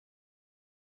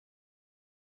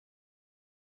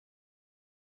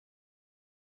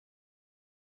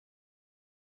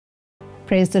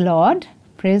Praise the Lord,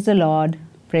 praise the Lord,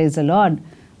 praise the Lord.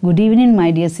 Good evening,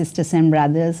 my dear sisters and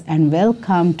brothers, and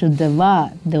welcome to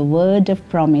Davar, the Word of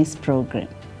Promise program.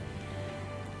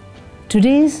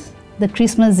 Today is the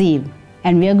Christmas Eve,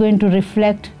 and we are going to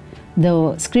reflect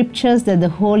the scriptures that the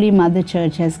Holy Mother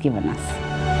Church has given us.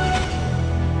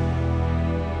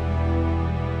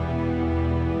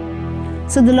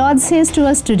 So the Lord says to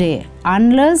us today,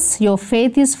 unless your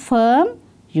faith is firm,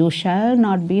 you shall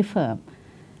not be firm.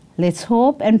 Let's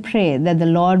hope and pray that the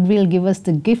Lord will give us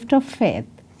the gift of faith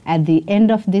at the end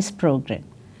of this program.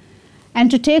 And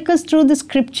to take us through the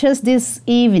scriptures this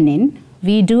evening,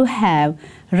 we do have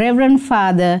Reverend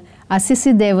Father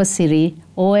Assisi Devasiri,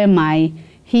 OMI.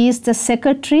 He is the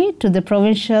Secretary to the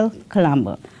Provincial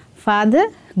Colombo. Father,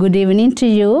 good evening to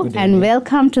you and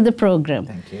welcome to the program.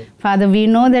 Thank you. Father, we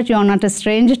know that you are not a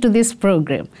stranger to this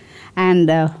program.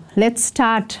 And let's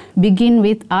begin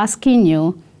with asking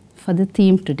you for the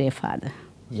theme today, Father.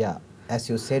 Yeah, as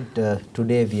you said,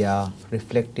 today we are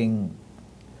reflecting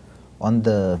on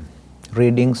the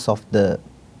readings of the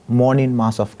morning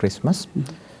Mass of Christmas.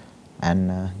 Mm-hmm.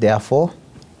 And therefore,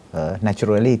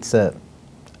 naturally, it's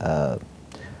a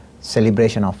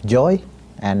celebration of joy.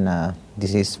 And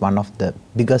this is one of the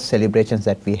biggest celebrations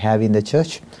that we have in the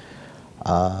church.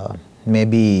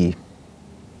 Maybe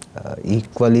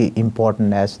equally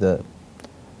important as the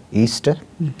Easter.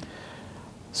 Mm.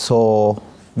 So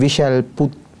we shall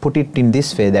put it in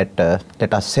this way that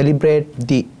let us celebrate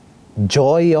the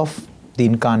joy of the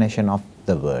incarnation of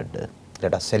the Word.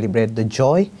 Let us celebrate the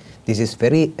joy. This is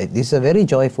a very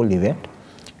joyful event,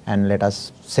 and let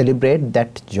us celebrate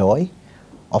that joy.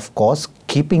 Of course,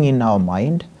 keeping in our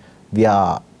mind, we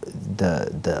are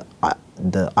the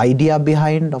idea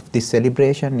behind of this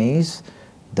celebration is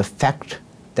the fact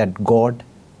that God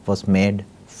was made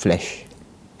flesh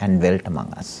and dwelt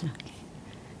among us. Okay.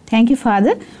 Thank you,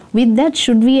 Father. With that,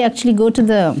 should we actually go to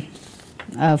the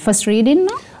first reading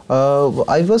now?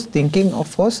 I was thinking,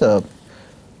 of course,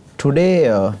 today,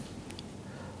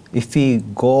 if we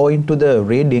go into the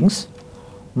readings,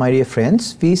 my dear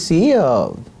friends, we see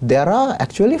there are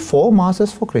actually 4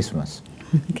 masses for Christmas.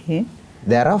 Okay.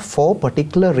 There are 4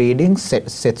 particular readings,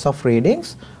 sets of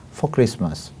readings for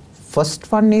Christmas.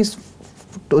 First one is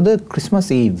to the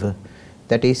Christmas Eve.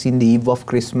 That is in the eve of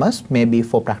Christmas, maybe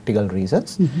for practical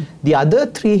reasons. Mm-hmm. The other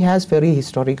 3 has very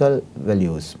historical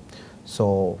values.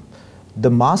 So the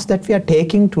Mass that we are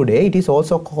taking today, it is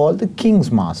also called the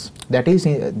King's Mass.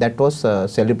 That was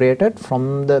celebrated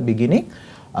from the beginning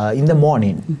in the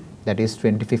morning. Mm-hmm. That is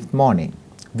 25th morning.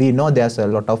 We know there's a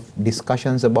lot of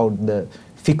discussions about the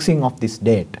fixing of this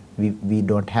date. We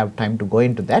don't have time to go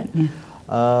into that.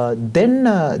 Yeah. Then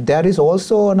there is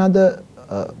also another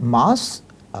Mass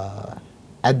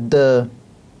at the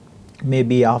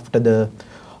maybe after the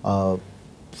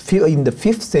in the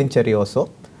 5th century or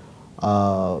so,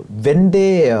 when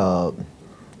they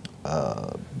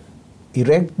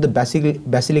erect the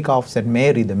Basilica of St.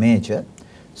 Mary the Major,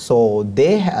 so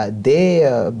they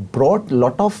brought a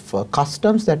lot of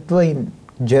customs that were in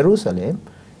Jerusalem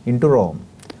into Rome.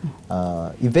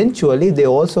 Eventually, they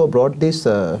also brought this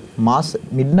mass,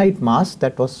 midnight mass,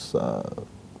 that was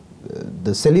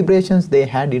the celebrations they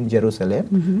had in Jerusalem.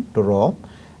 Mm-hmm. to Rome,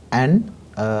 and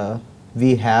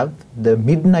we have the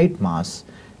midnight mass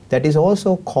that is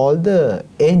also called the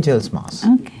Angels Mass.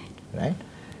 Okay. Right?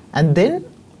 And then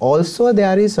also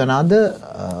there is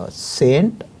another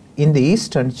saint in the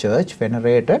Eastern Church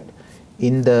venerated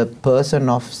in the person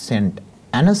of Saint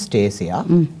Anastasia,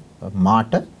 a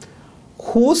martyr,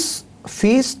 whose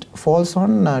feast falls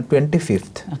on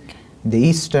 25th, okay, in the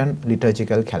Eastern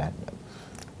liturgical calendar.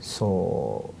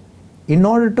 So, in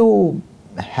order to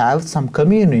have some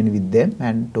communion with them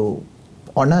and to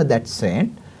honor that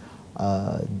saint,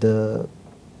 the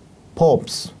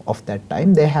popes of that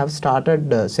time, they have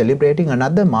started celebrating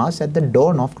another Mass at the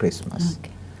dawn of Christmas.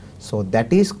 Okay. So,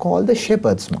 that is called the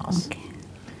Shepherd's Mass. Okay.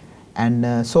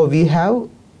 And so, we have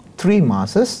 3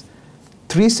 Masses,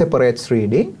 3 separate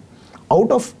reading.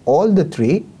 Out of all the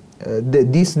 3,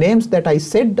 these names that I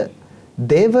said,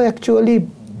 they were actually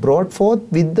brought forth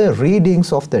with the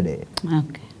readings of the day.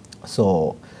 Okay.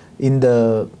 So, in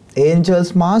the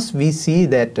Angels Mass, we see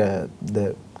that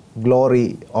the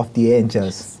glory of the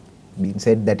angels being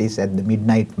said, that is at the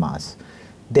midnight Mass.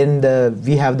 Then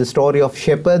we have the story of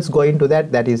shepherds going to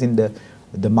that is in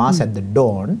the Mass at the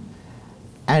dawn.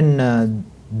 And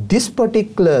this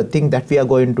particular thing that we are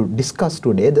going to discuss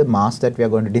today, the Mass that we are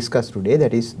going to discuss today,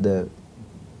 that is the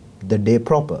day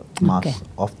proper, Mass, okay,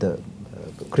 of the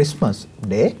Christmas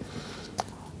day.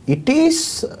 It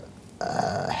has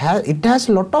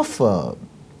a lot of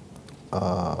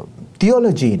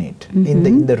theology in it,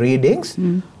 in the readings,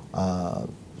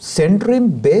 centering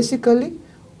basically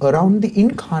around the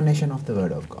incarnation of the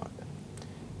Word of God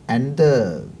and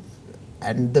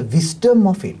the wisdom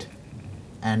of it,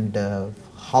 and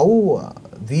how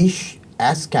we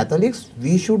as Catholics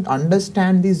we should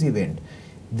understand this event.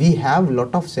 We have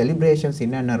lot of celebrations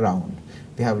in and around.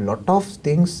 We have lot of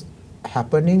things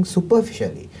happening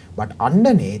superficially, but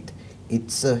underneath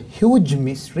it's a huge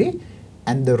mystery,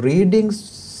 and the readings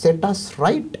set us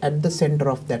right at the center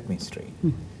of that mystery.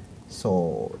 So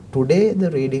today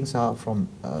the readings are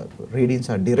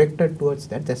directed towards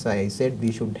that. That's why I said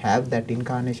we should have that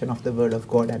incarnation of the Word of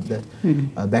God at the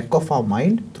back of our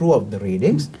mind throughout the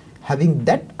readings. Having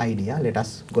that idea, let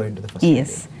us go into the first reading.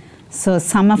 So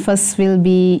some of us will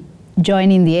be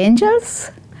joining the angels,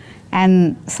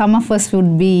 and some of us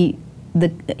would be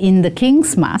in the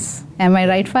King's Mass. Am I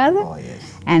right, Father? Oh, yes.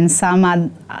 And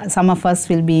some of us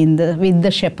will be with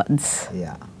the shepherds.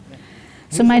 Yeah.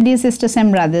 So my dear sisters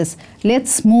and brothers,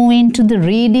 let's move into the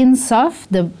readings of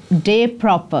the day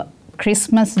proper,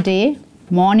 Christmas Day,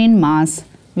 morning Mass,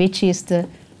 which is the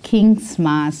King's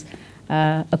Mass,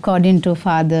 according to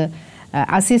Father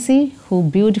Assisi, who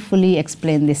beautifully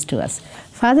explained this to us.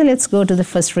 Father, let's go to the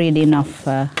first reading of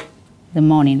the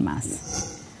morning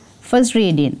Mass. First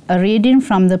reading, a reading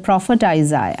from the prophet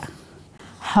Isaiah.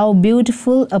 How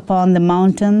beautiful upon the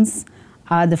mountains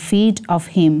are the feet of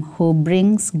him who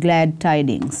brings glad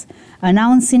tidings,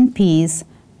 announcing peace,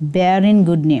 bearing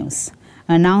good news,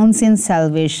 announcing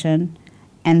salvation,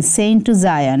 and saying to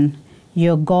Zion,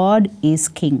 your God is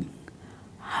King.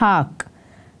 Hark,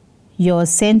 your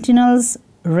sentinels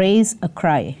raise a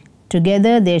cry.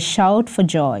 Together they shout for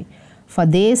joy, for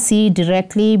they see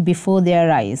directly before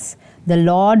their eyes the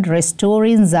Lord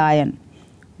restoring Zion,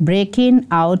 breaking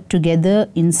out together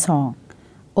in song.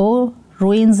 O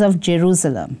ruins of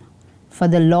Jerusalem, for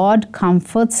the Lord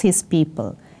comforts his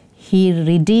people. He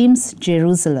redeems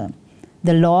Jerusalem.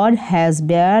 The Lord has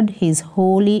bared his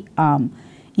holy arm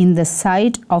in the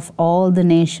sight of all the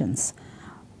nations.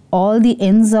 All the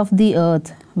ends of the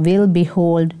earth will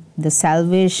behold the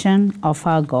salvation of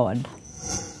our God.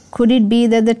 Could it be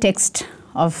that the text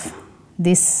of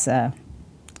this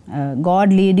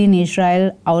God leading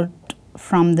Israel out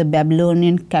from the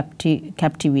Babylonian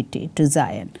captivity to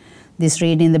Zion, this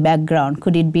read in the background,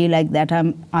 could it be like that?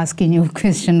 I'm asking you a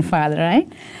question, Father, right?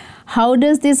 How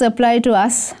does this apply to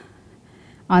us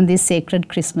on this sacred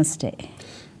Christmas day?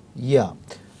 Yeah.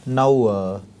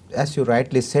 Now, as you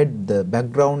rightly said, the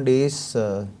background is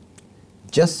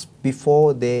just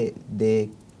before they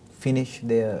finish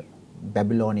their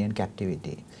Babylonian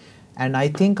captivity. And I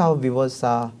think our viewers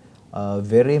are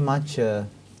very much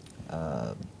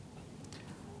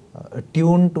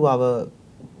attuned to our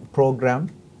program,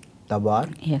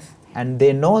 Davar. Yes. And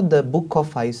they know the book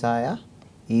of Isaiah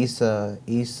is a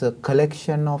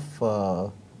collection of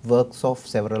works of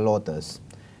several authors.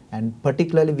 And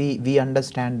particularly we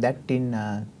understand that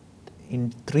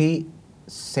in three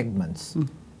segments.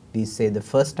 We say the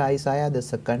first Isaiah, the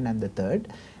second and the third.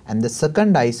 And the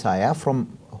second Isaiah,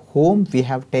 from whom we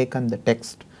have taken the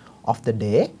text of the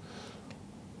day,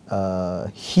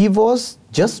 he was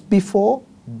just before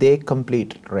they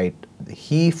complete, right?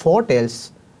 He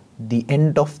foretells the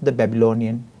end of the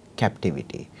Babylonian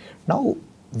captivity. Now,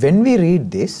 when we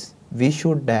read this, we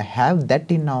should have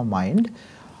that in our mind.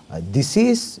 This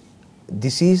is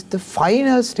the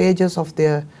final stages of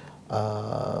their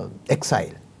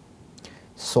exile.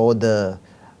 So the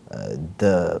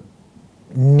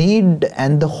need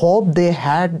and the hope they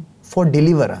had for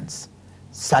deliverance,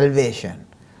 salvation,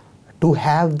 to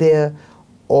have their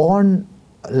own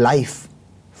life,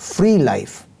 free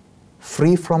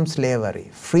from slavery,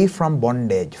 free from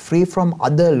bondage, free from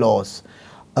other laws,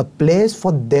 a place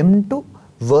for them to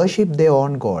worship their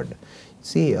own God.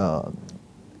 See,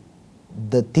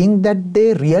 the thing that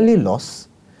they really lost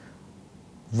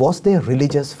was their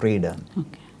religious freedom.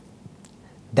 Okay.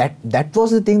 That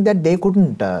was the thing that they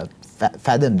couldn't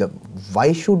fathom.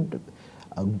 Why should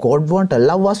God won't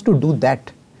allow us to do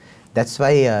that? That's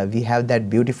why we have that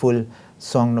beautiful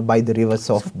song, By the Rivers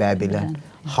of Babylon.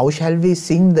 How shall we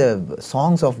sing the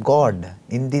songs of God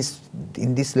in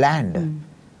this land?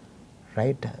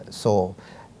 Right? So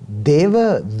they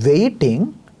were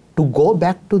waiting to go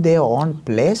back to their own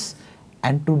place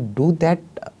and to do that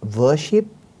worship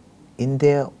in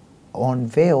their own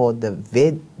way, or the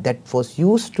way that was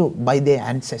used to by their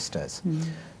ancestors.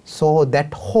 So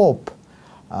that hope,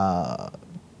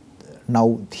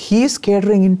 now he is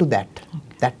catering into that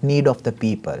need of the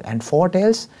people, and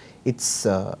foretells it's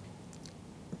going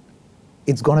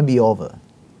to be over,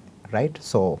 right?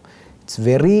 So it's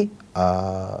very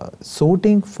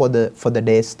suiting for the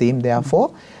day's theme.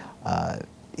 Therefore,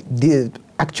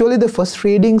 actually the first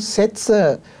reading sets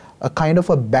a kind of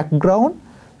a background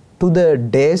to the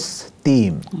day's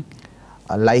theme.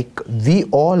 Like we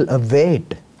all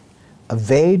await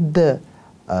the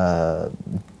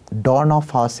dawn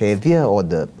of our Savior, or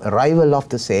the arrival of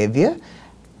the Savior,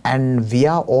 and we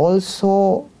are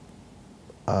also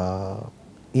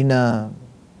in a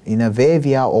way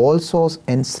we are also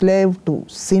enslaved to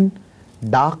sin,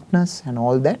 darkness and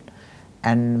all that,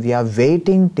 and we are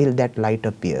waiting till that light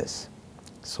appears.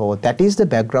 So that is the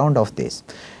background of this.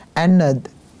 And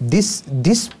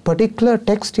this particular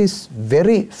text is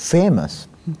very famous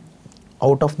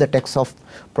out of the text of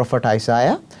Prophet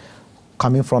Isaiah,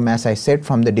 coming from, as I said,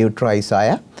 from the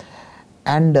Deutero-Isaiah.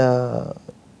 And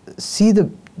see the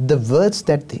words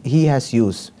that he has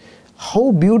used.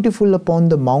 How beautiful upon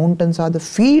the mountains are the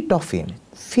feet of him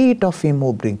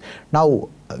who bring. Now,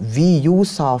 we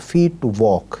use our feet to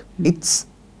walk. It's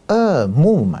a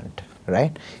movement,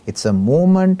 right? It's a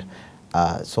movement.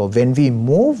 So when we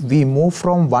move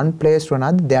from one place to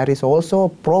another. There is also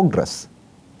progress,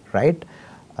 right?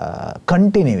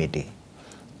 Continuity.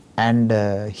 And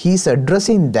he's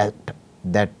addressing that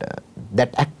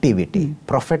activity,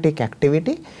 prophetic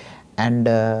activity, and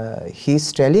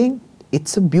he's telling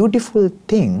it's a beautiful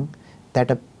thing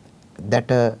that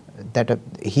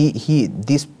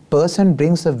this person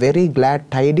brings a very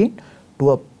glad tidings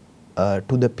to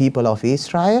the people of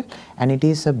Israel, and it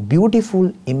is a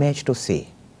beautiful image to see.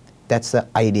 That's the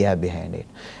idea behind it.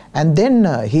 And then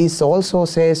he also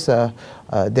says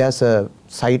there's a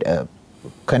side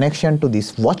connection to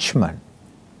this watchman,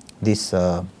 this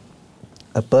a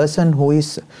person who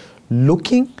is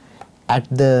looking at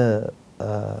the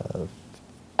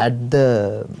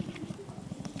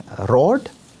road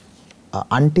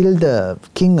until the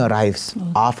king arrives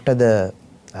after the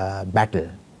battle.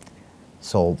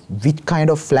 So which kind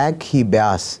of flag he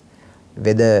bears,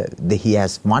 whether he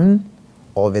has won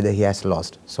or whether he has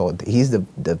lost. So he's the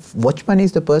watchman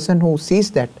is the person who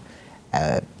sees that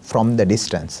from the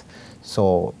distance.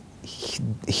 So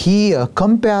he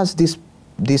compares these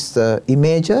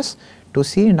images to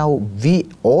see, now we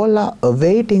all are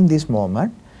awaiting this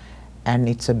moment, and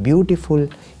it's a beautiful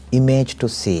image to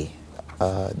see.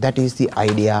 That is the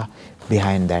idea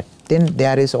behind that. Then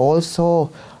there is also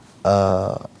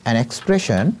an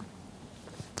expression,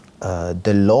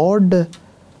 the Lord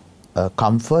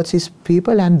comforts his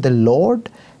people, and the Lord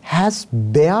has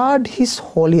bared his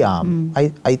holy arm.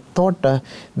 I thought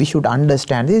we should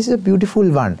understand. This is a beautiful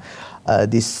one.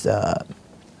 This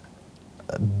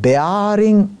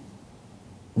bearing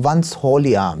one's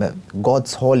holy arm,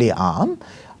 God's holy arm,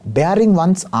 bearing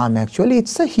one's arm, actually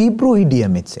it's a Hebrew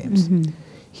idiom, it seems.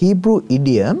 Hebrew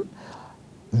idiom,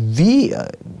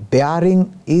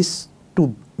 bearing is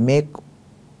to make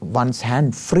one's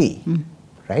hand free,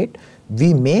 right?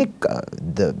 We make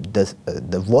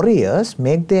the warriors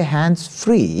make their hands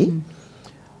free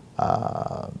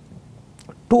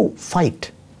to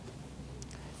fight.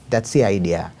 That's the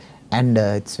idea, and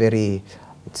it's very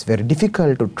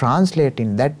difficult to translate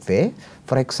in that way.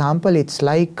 For example, it's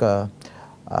like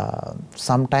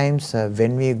sometimes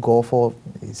when we go for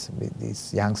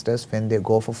these youngsters, when they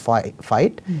go for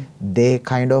fight, they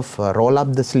kind of roll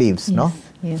up the sleeves, no?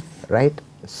 Yes. Right?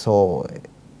 So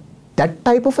that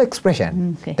type of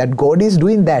expression, that God is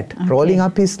doing that, rolling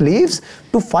up his sleeves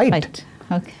to fight.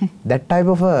 Okay. That type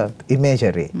of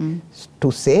imagery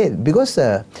to say, because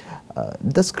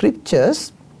the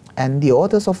scriptures and the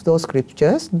authors of those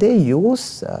scriptures, they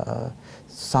use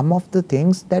some of the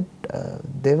things that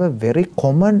they were very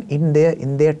common in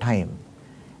their time,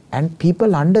 and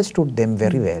people understood them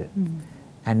very well.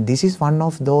 And this is one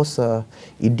of those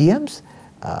idioms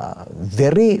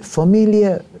very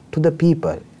familiar to the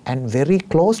people and very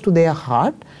close to their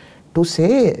heart, to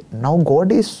say now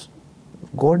God is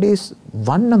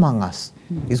one among us.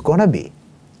 Is gonna be,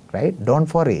 right?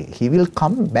 Don't worry, he will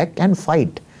come back and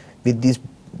fight with this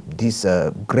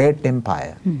great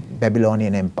empire,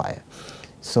 Babylonian empire.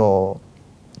 So,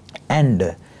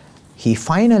 and he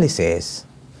finally says,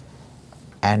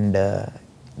 and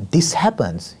this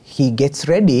happens, he gets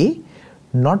ready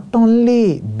not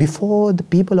only before the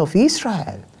people of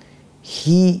Israel,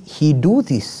 he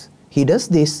does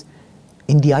this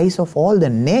in the eyes of all the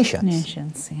nations.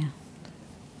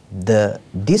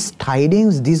 This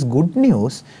tidings, this good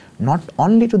news, not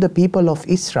only to the people of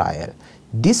Israel,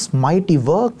 this mighty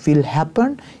work will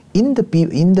happen in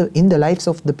the lives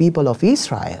of the people of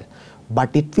Israel,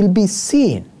 but it will be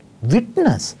seen,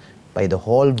 witnessed by the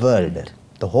whole world.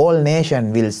 The whole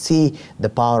nation will see the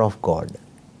power of God.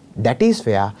 That is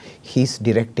where he's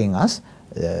directing us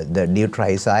the Deuter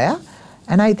Isaiah.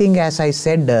 And I think, as I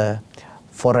said,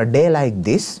 for a day like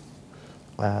this,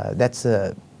 that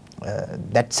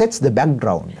sets the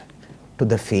background to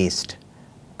the feast.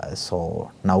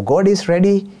 So now God is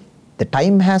ready, the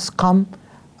time has come.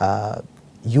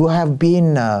 You have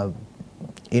been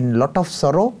in lot of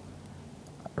sorrow,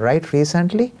 right,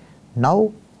 recently.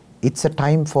 Now it's a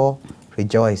time for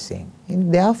rejoicing.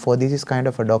 And therefore, this is kind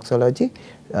of a doxology,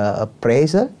 a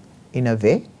praisal in a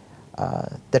way.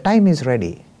 The time is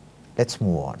ready. Let's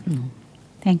move on.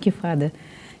 Thank you, Father.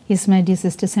 Yes, my dear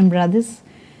sisters and brothers,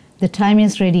 the time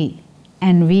is ready,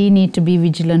 and we need to be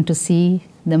vigilant to see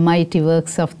the mighty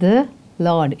works of the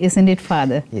Lord, isn't it,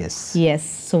 Father? Yes. Yes.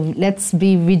 So let's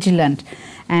be vigilant,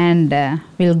 and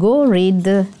we'll go read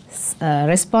the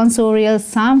responsorial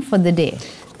psalm for the day.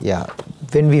 Yeah.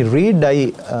 When we read,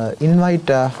 I invite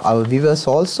our viewers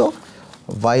also,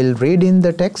 while reading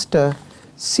the text,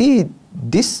 see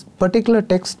this particular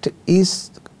text is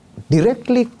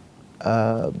directly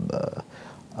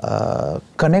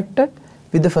connected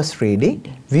with the first reading.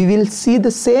 We will see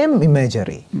the same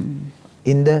imagery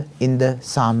in the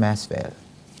psalm as well.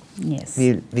 Yes.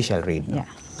 We shall read now. Yeah.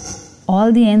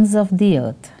 All the ends of the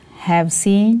earth have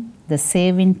seen the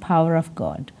saving power of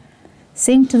God.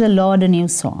 Sing to the Lord a new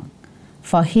song,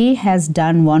 for he has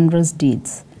done wondrous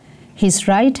deeds. His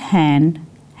right hand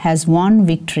has won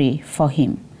victory for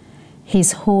him.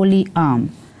 His holy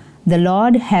arm. The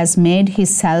Lord has made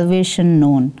his salvation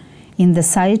known. In the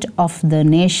sight of the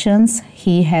nations,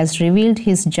 he has revealed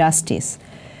his justice.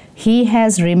 He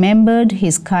has remembered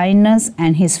his kindness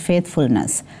and his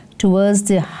faithfulness towards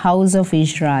the house of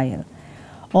Israel.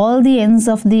 All the ends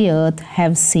of the earth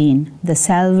have seen the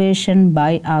salvation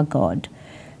by our God.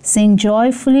 Sing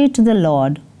joyfully to the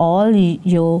Lord, all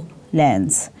your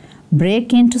lands.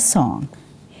 Break into song.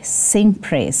 Sing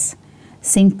praise.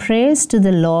 Sing praise to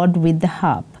the Lord with the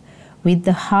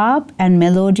harp and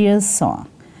melodious song,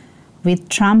 with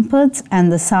trumpets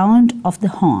and the sound of the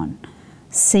horn.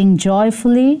 Sing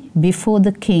joyfully before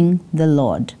the King, the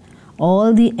Lord.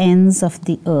 All the ends of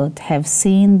the earth have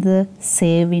seen the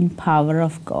saving power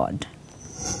of God.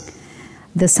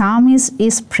 The psalmist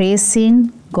is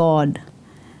praising God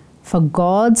for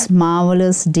God's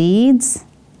marvelous deeds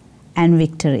and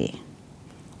victory,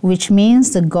 which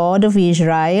means the God of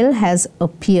Israel has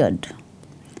appeared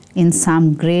in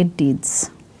some great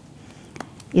deeds.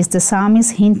 Is the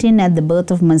psalmist hinting at the birth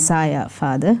of Messiah,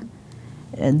 Father,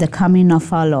 the coming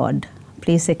of our Lord?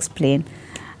 Please explain.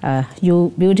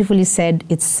 You beautifully said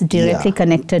it's directly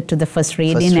connected to the first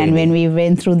reading, and when we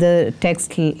went through the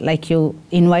text, like you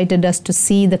invited us to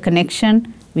see the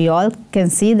connection, we all can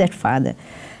see that, Father.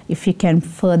 If you can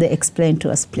further explain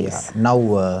to us, please. Yeah.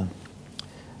 Now,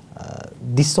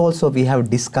 this also we have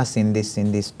discussed in this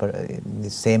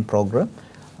same program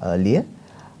earlier.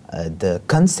 The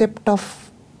concept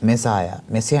of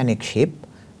messianicship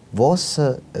was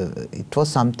it was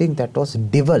something that was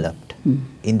developed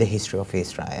in the history of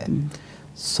Israel.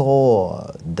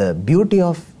 So the beauty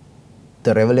of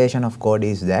the revelation of God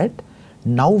is that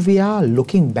now we are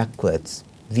looking backwards.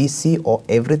 We see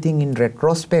everything in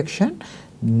retrospection.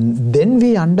 Then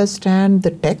we understand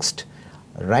the text,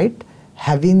 right?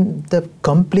 Having the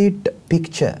complete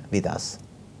picture with us,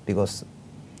 because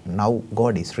now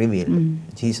God is revealed.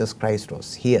 Jesus Christ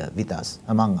was here with us,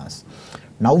 among us.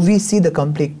 Now we see the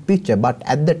complete picture, but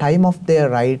at the time of their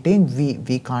writing,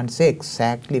 we can't say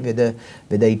exactly whether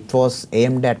it was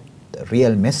aimed at the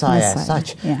real Messiah as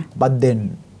such. Yeah. But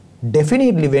then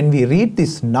definitely when we read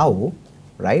this now,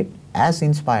 right, as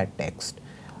inspired text,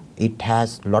 it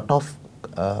has lot of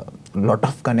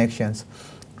connections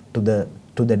to the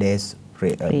day's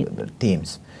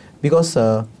themes, because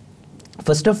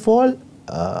first of all,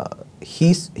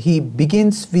 he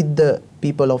begins with the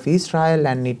people of Israel,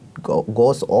 and it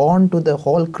goes on to the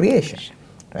whole creation,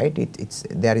 right?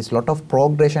 There is lot of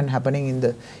progression happening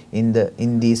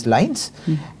in these lines,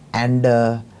 and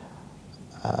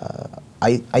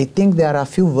I think there are a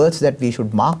few words that we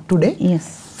should mark today.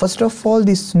 Yes. First of all,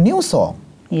 this new song.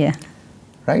 Yeah.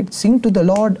 Right? Sing to the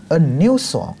Lord a new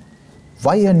song.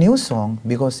 Why a new song?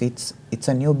 Because it's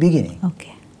a new beginning.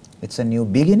 Okay. It's a new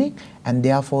beginning, and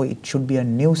therefore it should be a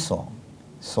new song.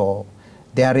 So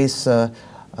there is a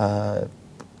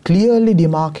clearly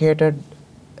demarcated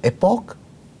epoch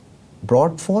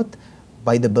brought forth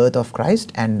by the birth of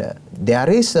Christ, and there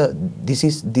is this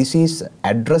is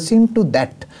addressing to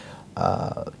that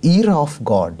era of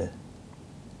God.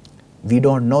 We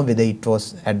don't know whether it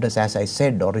was addressed, as I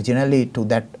said, originally to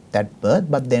that birth,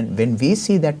 but then when we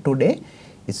see that today,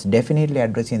 it's definitely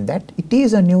addressing that. It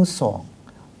is a new song,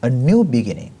 a new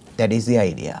beginning. That is the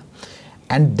idea.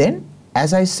 And then,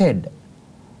 as I said,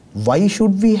 why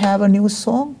should we have a new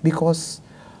song? Because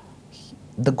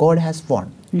the God has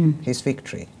won his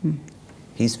victory.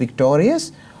 He's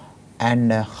victorious,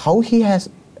 and how he has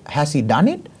he done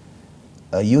it?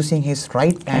 Using his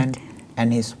right hand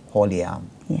and his holy arm.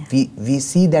 Yeah. We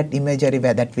see that imagery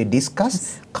that we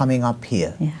discussed coming up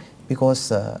here,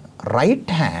 because right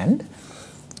hand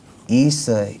is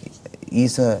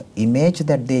a image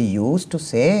that they use to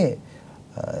say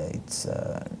it's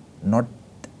not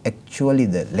actually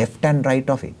the left and right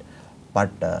of it, but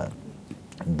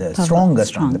the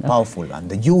strongest one, the powerful one,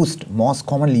 the most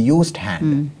commonly used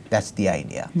hand. That's the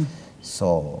idea.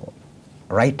 So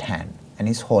right hand and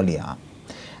his holy arm.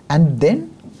 And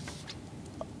then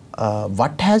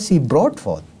what has he brought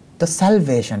forth? The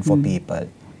salvation for people.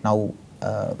 Now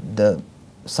the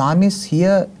psalmist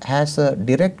here has a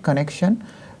direct connection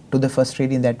to the first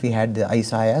reading that we had, the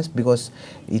Isaiah, because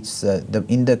it's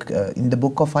in the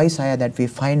book of Isaiah that we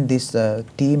find this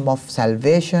theme of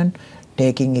salvation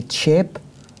taking its shape,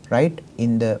 right,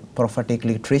 in the prophetic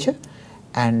literature,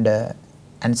 and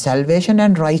salvation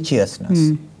and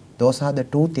righteousness. Those are the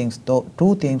two things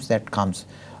that comes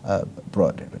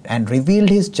brought and revealed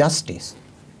his justice,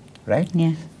 right?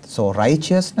 Yeah. So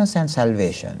righteousness and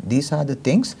salvation, these are the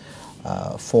things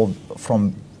from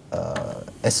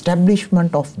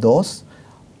establishment of those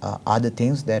are the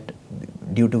things that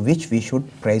due to which we should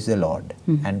praise the Lord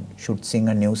and should sing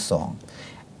a new song.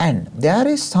 And there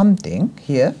is something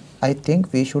here I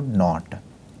think we should note.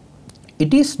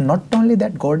 It is not only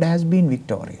that God has been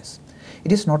victorious.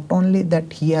 It is not only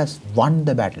that he has won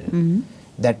the battle,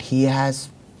 that he has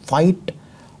fight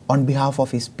on behalf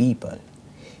of his people.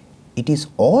 It is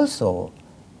also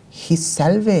his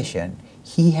salvation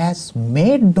he has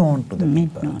made known to the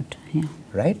people.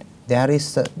 Right? There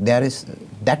is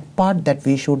that part that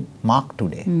we should mark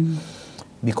today,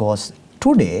 because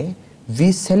today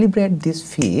we celebrate this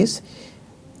feast.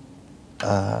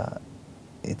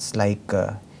 It's like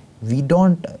we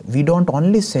don't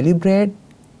only celebrate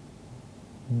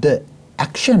the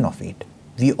action of it,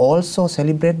 we also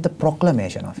celebrate the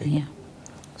proclamation of it. Yeah.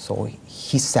 So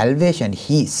his salvation,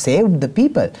 he saved the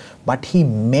people, but he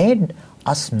made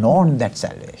us known that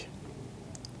salvation.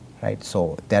 Right?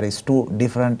 So there is two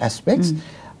different aspects.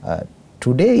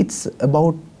 Today it's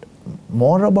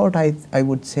more about I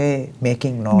would say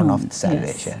making known of the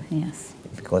salvation. Yes.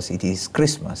 Because it is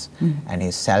Christmas and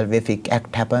his salvific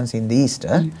act happens in the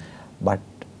Easter, but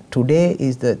today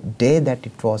is the day that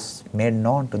it was made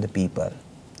known to the people.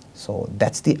 So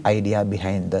that's the idea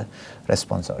behind the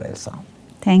responsorial psalm.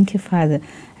 Thank you, Father.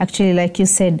 Actually, like you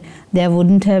said, there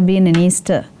wouldn't have been an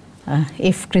Easter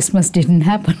if Christmas didn't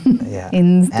happen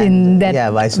in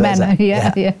that vice versa.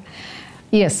 manner.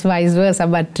 Yes, vice versa.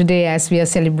 But today, as we are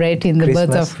celebrating the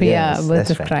Christmas,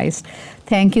 birth of Christ.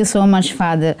 Thank you so much,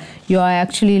 Father. You are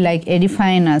actually like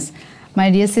edifying us. My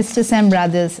dear sisters and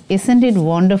brothers, isn't it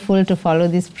wonderful to follow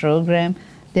this program?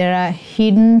 There are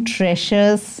hidden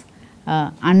treasures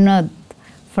unearthed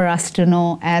for us to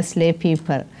know as lay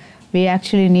people. We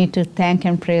actually need to thank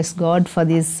and praise God for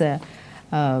this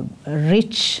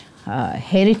rich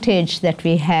heritage that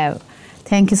we have.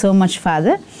 Thank you so much,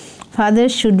 Father. Father,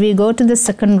 should we go to the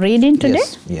second reading today?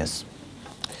 Yes.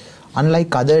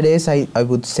 Unlike other days, I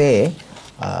would say,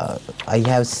 I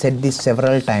have said this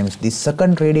several times, the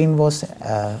second reading was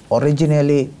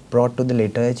originally brought to the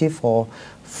liturgy for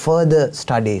further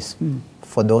studies,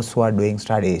 for those who are doing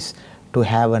studies, to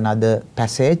have another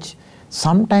passage,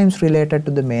 sometimes related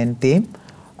to the main theme,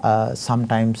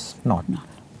 sometimes not.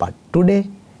 But today,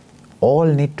 all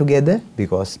knit together,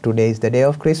 because today is the day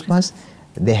of Christmas.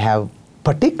 They have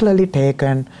particularly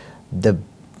taken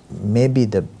maybe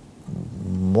the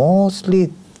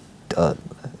mostly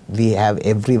we have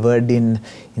every word in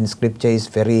scripture is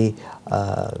very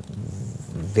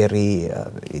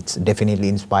it's definitely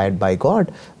inspired by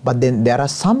God, but then there are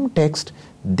some texts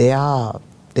they are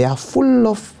full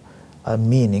of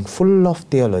meaning, full of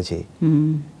theology.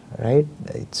 Right?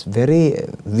 It's very,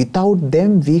 without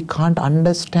them we can't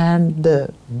understand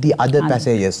the other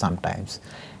passages sometimes.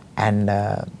 And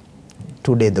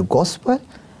today the gospel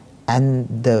and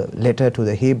the letter to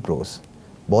the Hebrews,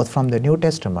 both from the New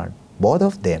Testament, both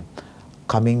of them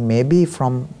coming maybe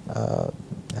from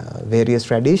various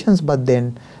traditions, but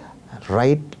then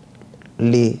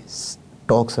rightly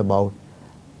talks about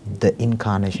the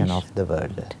incarnation of the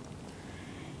Word.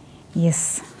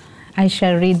 Yes. I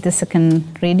shall read the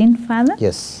second reading, Father.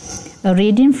 Yes. A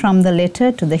reading from the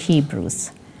letter to the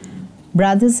Hebrews.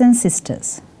 Brothers and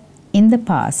sisters, in the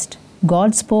past,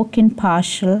 God spoke in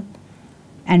partial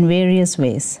and various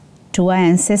ways to our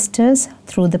ancestors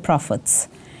through the prophets.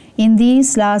 In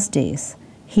these last days,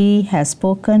 he has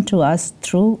spoken to us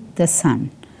through the Son,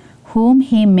 whom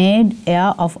he made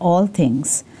heir of all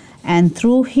things, and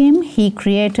through him he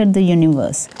created the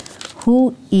universe,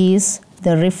 who is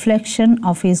the reflection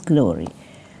of his glory,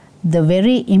 the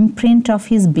very imprint of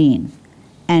his being,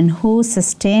 and who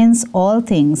sustains all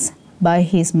things by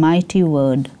his mighty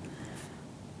word.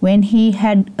 When he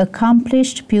had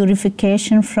accomplished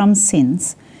purification from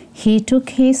sins, he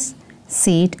took his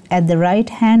seat at the right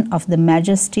hand of the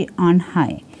Majesty on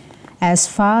high, as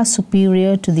far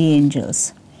superior to the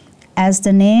angels, as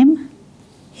the name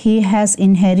he has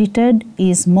inherited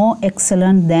is more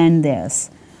excellent than theirs.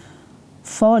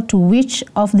 For to which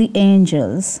of the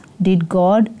angels did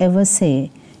God ever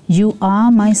say, "You are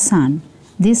my son,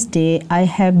 this day I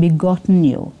have begotten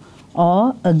you"?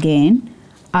 Or again,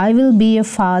 "I will be a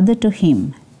father to him,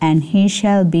 and he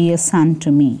shall be a son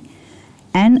to me"?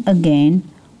 And again,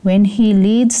 when he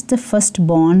leads the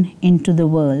firstborn into the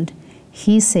world,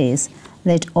 he says,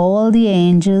 "Let all the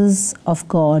angels of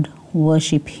God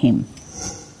worship him."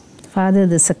 Father,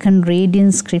 the second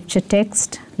reading scripture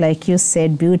text, like you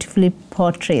said, beautifully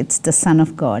portrays the Son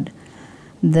of God.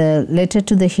 The letter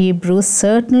to the Hebrews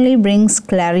certainly brings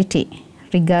clarity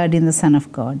regarding the Son of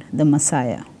God, the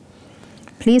Messiah.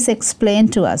 Please explain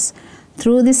to us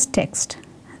through this text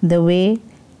the way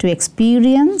to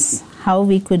experience, how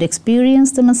we could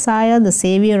experience the Messiah, the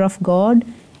Savior of God,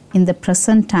 in the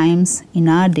present times, in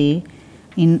our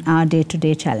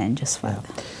day-to-day challenges, Father.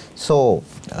 Yeah. So,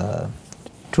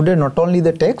 today not only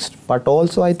the text, but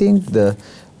also I think the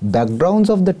backgrounds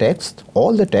of the text,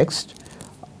 all the text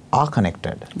are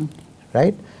connected,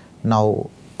 right? Now,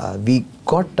 we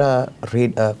got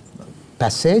read a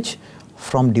passage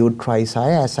from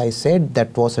Deuteronomy, as I said,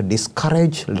 that was a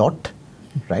discouraged lot,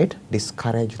 right?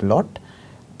 Discouraged lot,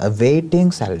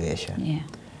 awaiting salvation. Yeah.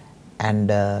 And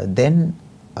then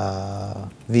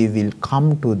we will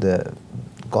come to the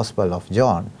Gospel of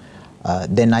John.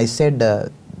 Then I said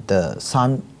the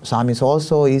psalmist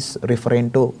also is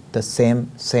referring to the same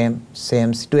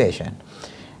situation.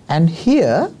 And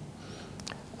here,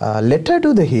 letter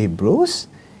to the Hebrews,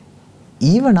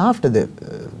 even after the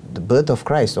birth of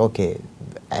Christ, okay,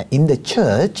 in the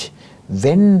church,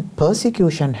 when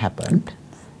persecution happened,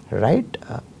 right,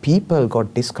 people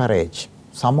got discouraged.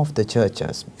 Some of the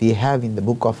churches, we have in the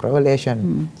book of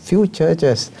Revelation, few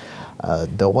churches,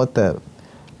 the author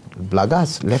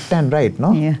blagas left and right,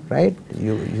 no? Yeah. Right?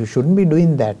 You shouldn't be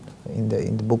doing that in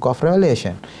the book of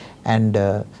Revelation. And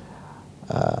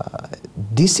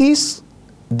this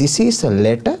is a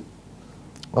letter.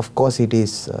 Of course,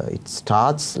 it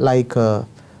starts like a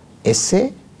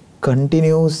essay,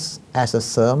 continues as a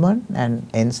sermon, and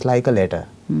ends like a letter.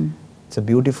 It's a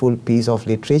beautiful piece of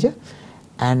literature,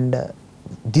 and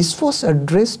this was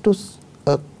addressed to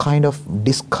a kind of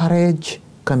discouraged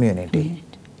community,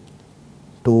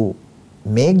 to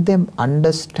make them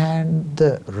understand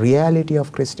the reality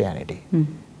of Christianity,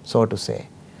 so to say,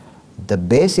 the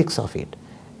basics of it,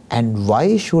 and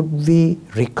why should we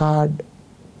regard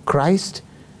Christ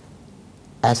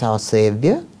as our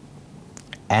Savior,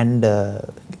 and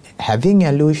having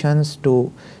allusions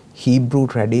to Hebrew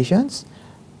traditions,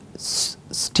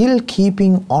 still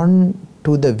keeping on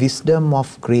to the wisdom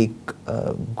of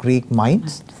Greek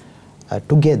minds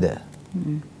together.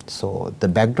 So the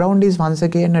background is once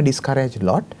again a discouraged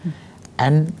lot,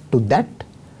 and to that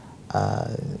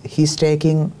he's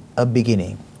taking a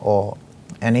beginning or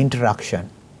an introduction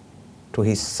to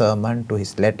his sermon, to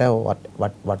his letter.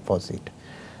 What was it?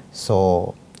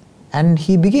 So, and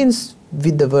he begins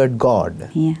with the word God,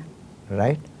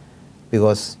 right?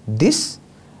 Because this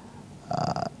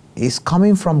is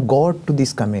coming from God to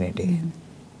this community,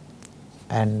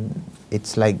 and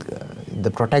it's like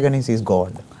the protagonist is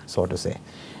God, so to say.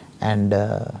 And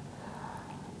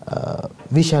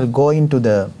we shall go into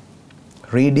the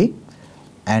reading,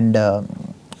 and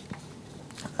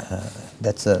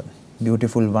that's a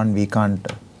beautiful one. We can't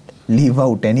leave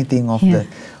out anything of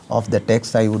the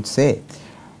text, I would say.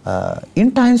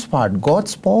 In times past, God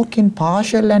spoke in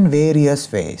partial and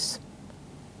various ways,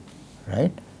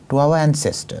 right, to our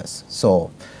ancestors. So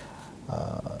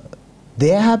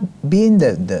there have been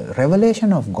the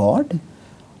revelation of God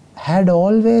had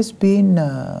always been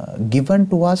given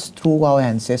to us through our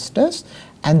ancestors,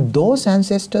 and those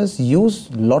ancestors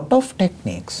used lot of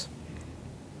techniques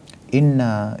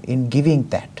in giving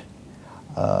that.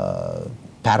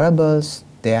 Parables,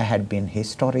 there had been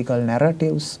historical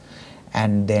narratives,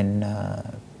 and then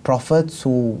prophets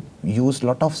who used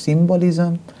lot of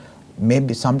symbolism,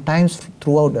 maybe sometimes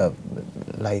throughout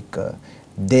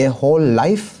their whole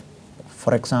life.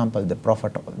 For example, the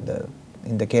prophet,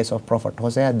 in the case of Prophet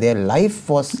Hosea, their life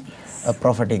was a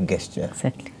prophetic gesture.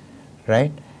 Exactly.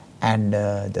 Right? And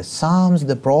the Psalms,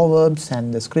 the Proverbs,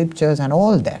 and the Scriptures, and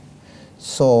all that.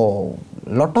 So,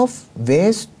 lot of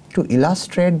ways to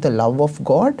illustrate the love of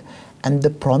God and the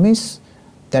promise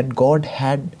that God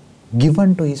had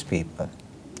given to His people.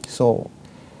 So,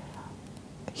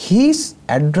 He's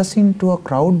addressing to a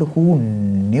crowd who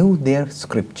knew their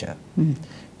Scripture.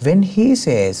 When he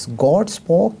says God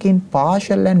spoke in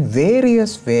partial and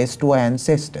various ways to our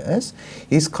ancestors,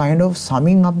 is kind of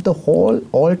summing up the whole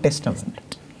Old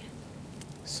Testament.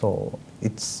 So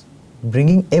it's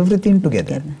bringing everything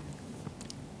together.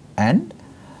 And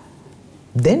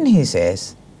then he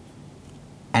says,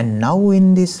 and now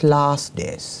in these last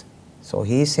days. So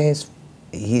he says,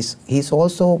 he's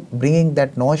also bringing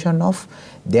that notion of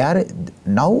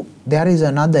now there is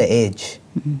another age,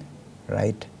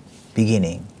 right?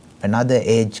 Beginning, another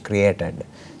age created.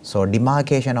 So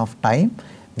demarcation of time,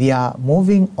 we are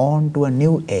moving on to a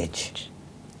new age.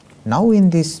 Now in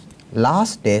these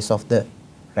last days of the,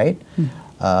 right,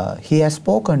 he has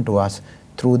spoken to us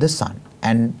through the Son.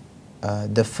 And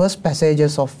the first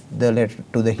passages of the letter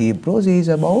to the Hebrews is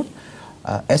about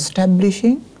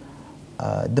establishing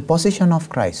the position of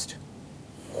Christ.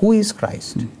 Who is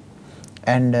Christ?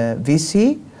 And we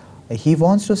see he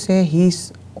wants to say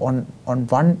he's on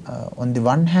the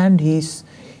one hand he's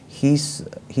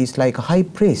like a high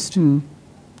priest,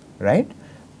 right?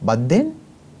 But then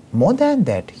more than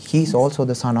that, he's also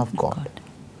the Son of God.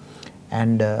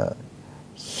 And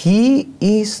he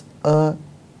is a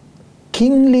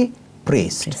kingly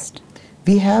priest.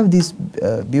 We have these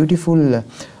beautiful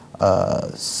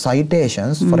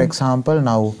citations. For example,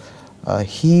 now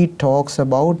he talks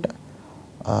about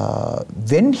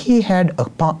when he had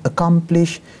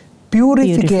accomplished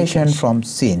purification from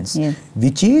sins,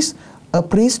 which is a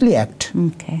priestly act.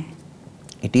 Okay.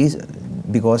 It is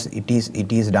because it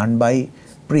is done by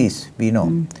priests. We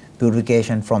know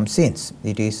purification from sins.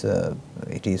 It is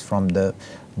from the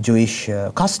Jewish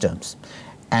customs,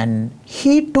 and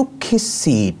he took his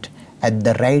seat at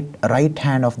the right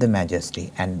hand of the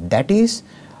Majesty, and that is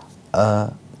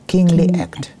a kingly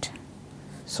act.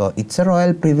 So it's a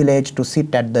royal privilege to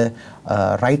sit at the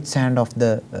right hand of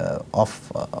the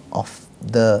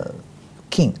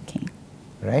king,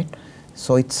 right?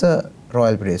 So it's a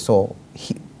royal privilege. So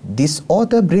this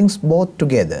author brings both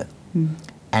together,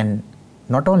 and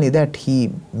not only that,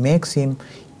 he makes him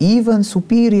even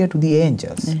superior to the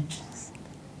angels,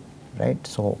 right?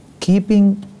 So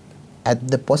keeping at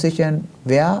the position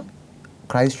where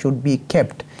Christ should be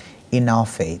kept in our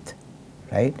faith,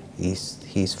 right?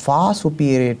 He's far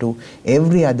superior to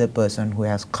every other person who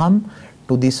has come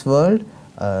to this world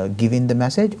giving the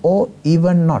message, or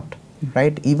even not,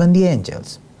 right? Even the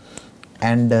angels.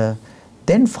 And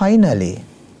then finally,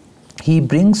 he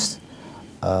brings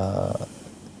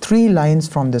 3 lines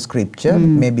from the scripture,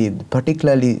 maybe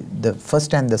particularly the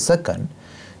first and the second.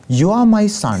 You are my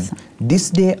son, this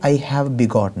day I have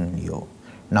begotten you.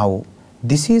 Now,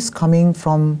 this is coming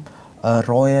from a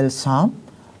royal psalm,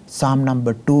 Psalm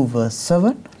number 2, verse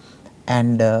 7,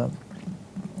 and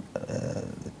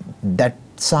that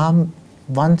psalm,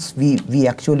 once we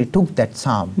actually took that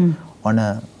psalm on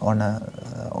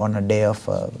a day of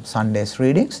Sunday's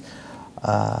readings.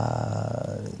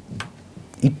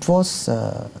 It was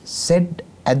said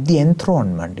at the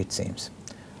enthronement, it seems.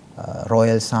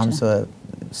 Royal psalms were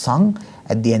sung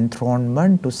at the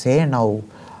enthronement to say, now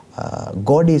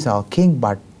God is our king,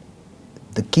 but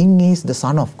the king is the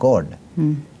Son of God.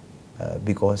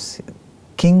 Because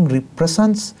king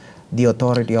represents the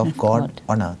authority of God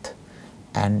on earth.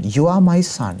 And you are my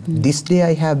son, this day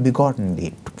I have begotten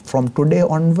thee. From today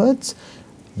onwards,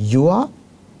 you are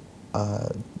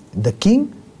the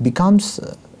king becomes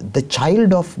the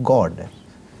child of God.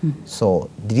 So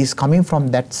this is coming from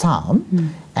that psalm,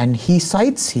 and he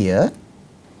cites here,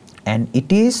 and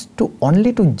it is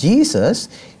only to Jesus.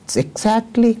 It's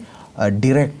exactly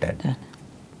directed.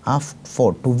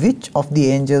 For to which of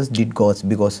the angels did God?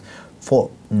 Because for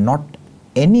not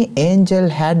any angel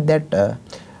had that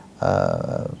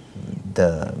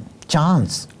the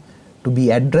chance to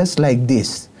be addressed like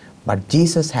this, but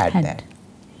Jesus had that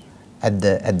at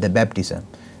the baptism.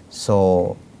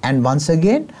 So, and once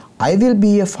again, I will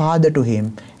be a father to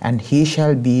him, and he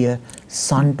shall be a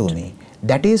son to me.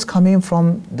 That is coming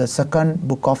from the second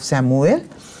book of Samuel.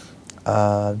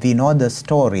 We know the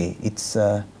story. It's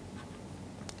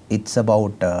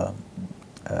about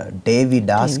David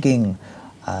asking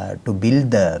to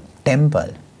build the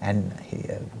temple, and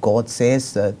God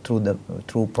says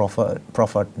through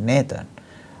prophet Nathan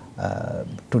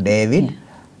to David,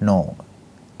 no,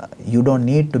 you don't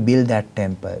need to build that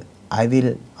temple. I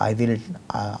will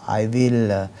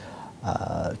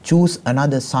choose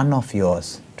another son of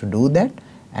yours to do that,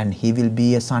 and he will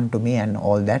be a son to me, and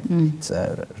all that. It's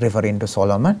referring to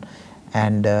Solomon.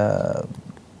 And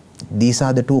these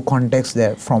are the two contexts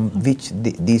there from which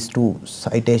these two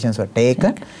citations were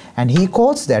taken. And he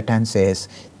quotes that and says,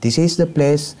 this is the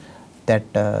place that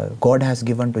God has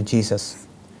given to Jesus.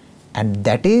 And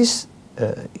that is,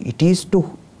 it is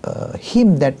to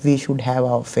him that we should have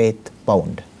our faith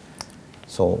bound.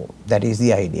 So that is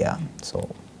the idea.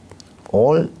 So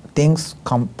all things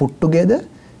come put together,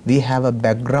 we have a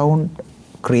background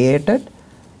created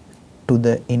to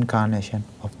the incarnation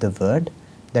of the word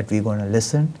that we're going to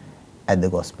listen at the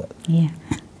gospel. Yeah.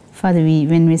 Father,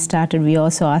 when we started, we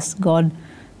also asked God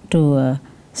to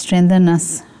strengthen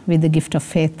us with the gift of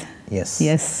faith. Yes.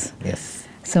 Yes. Yes.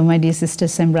 So my dear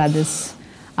sisters and brothers,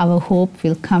 our hope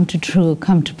will come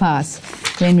to pass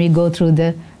when we go through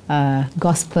the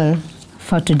gospel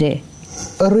for today.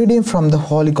 A reading from the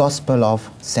Holy Gospel of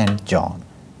St. John.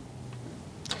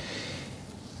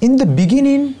 In the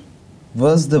beginning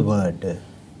was the Word,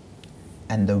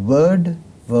 and the Word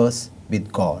was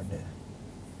with God,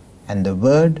 and the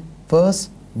Word was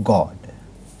God.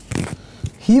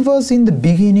 He was in the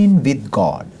beginning with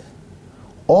God.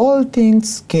 All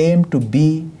things came to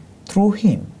be through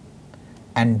him,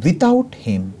 and without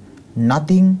him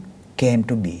nothing came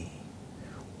to be.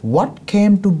 What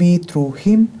came to be through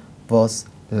him was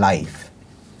life,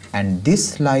 and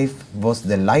this life was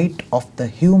the light of the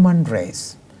human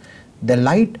race. The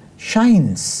light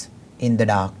shines in the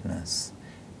darkness,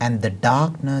 and the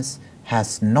darkness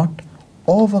has not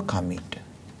overcome it.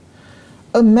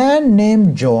 A man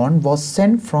named John was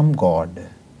sent from God.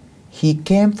 He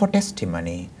came for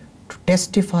testimony, to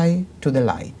testify to the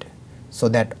light, so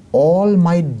that all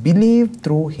might believe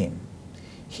through him.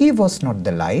 He was not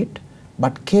the light,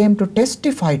 but came to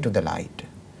testify to the light.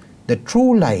 The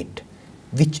true light,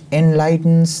 which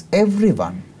enlightens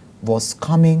everyone, was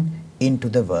coming into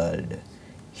the world.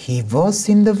 He was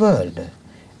in the world,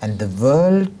 and the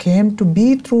world came to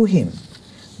be through him,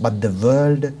 but the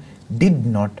world did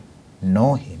not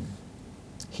know him.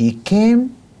 He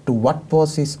came to what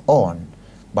was his own,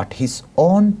 but his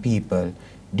own people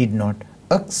did not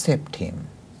accept him.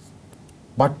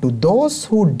 But to those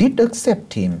who did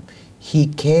accept him, he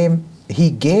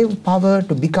gave power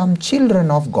to become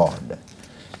children of God,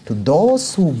 to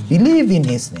those who believe in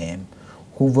his name,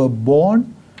 who were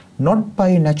born not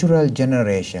by natural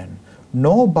generation,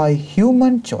 nor by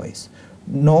human choice,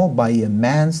 nor by a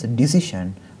man's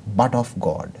decision, but of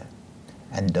God.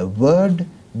 And the Word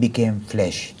became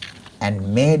flesh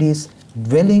and made his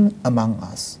dwelling among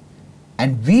us.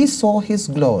 And we saw his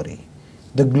glory,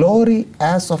 the glory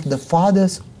as of the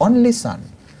Father's only Son,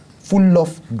 full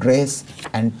of grace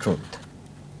and truth.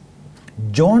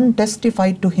 John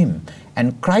testified to him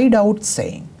and cried out,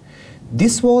 saying,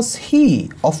 "This was he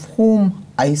of whom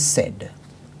I said,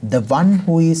 the one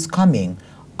who is coming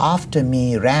after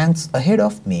me ranks ahead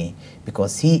of me,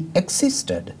 because he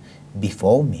existed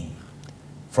before me."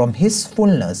 From his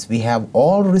fullness we have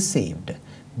all received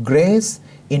grace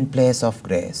in place of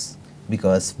grace,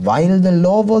 because while the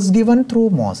law was given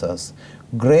through Moses,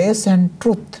 grace and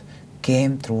truth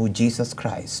came through Jesus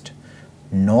Christ.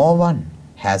 No one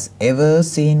has ever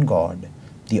seen God,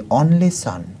 the only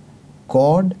Son,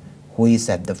 God who is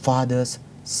at the Father's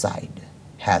side,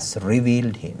 has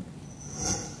revealed him.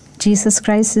 Jesus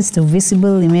Christ is the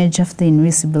visible image of the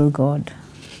invisible God.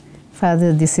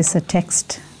 Father, this is a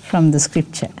text from the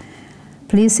scripture.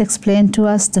 Please explain to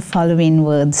us the following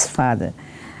words, Father.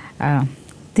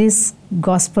 This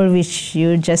gospel which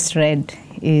you just read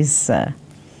is,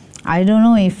 I don't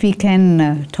know if we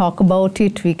can talk about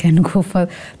it. We can go for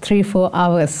 3-4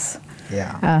 hours.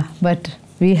 Yeah. But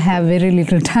we have very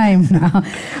little time now.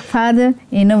 Father,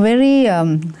 in a very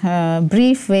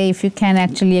brief way, if you can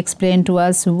actually explain to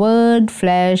us word,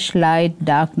 flesh, light,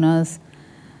 darkness,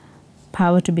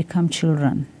 power to become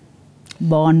children,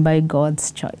 born by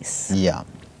God's choice. Yeah.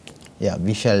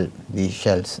 We shall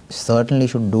certainly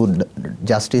should do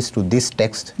justice to this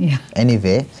text. Yeah.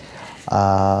 Anyway,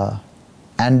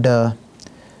 and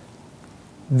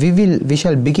we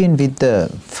shall begin with the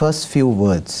first few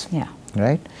words. Yeah.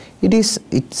 Right.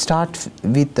 It starts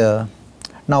with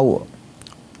now.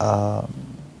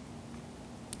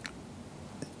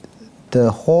 The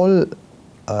whole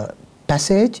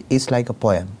passage is like a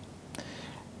poem,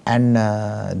 and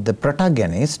the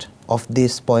protagonist of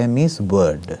this poem is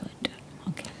Word.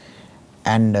 Okay.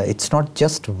 And it's not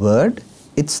just Word,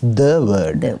 it's the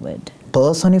Word. The Word.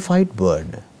 Personified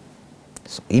Word.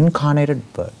 So, incarnated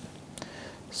Word.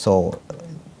 So,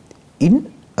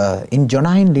 in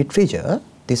Johannine literature,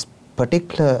 this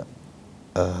particular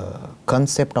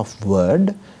concept of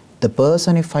word, the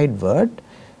personified word.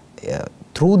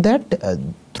 Through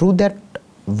that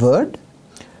word,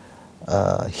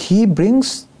 he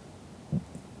brings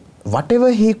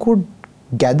whatever he could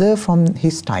gather from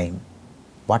his time,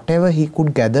 whatever he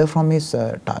could gather from his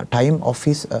time of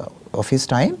his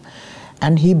time,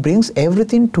 and he brings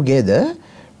everything together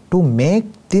to make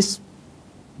this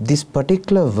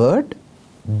particular word,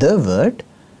 the word,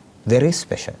 very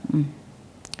special.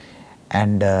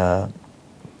 And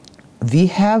we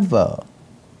have,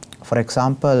 for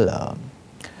example,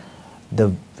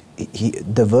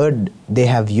 the word they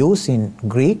have used in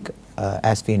Greek,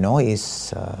 as we know,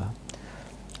 is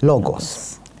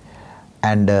logos.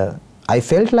 And I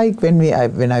felt like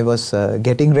when I was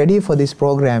getting ready for this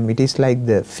program, it is like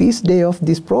the feast day of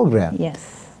this program.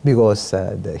 Yes. Because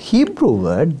the Hebrew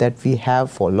word that we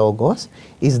have for logos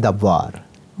is Davar.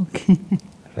 Okay.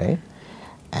 Right?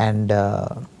 And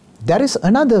there is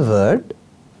another word,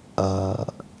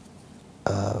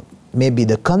 maybe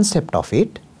the concept of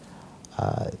it,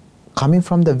 coming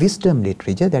from the wisdom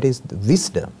literature, that is the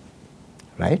wisdom.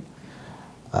 Right?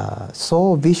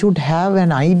 So we should have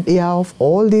an idea of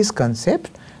all these concepts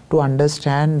to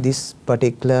understand this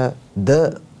particular,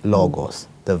 the logos,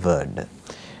 the word.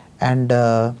 And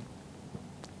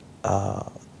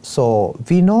so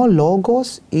we know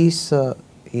logos is a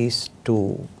piece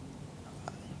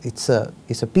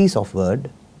of word,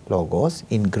 logos,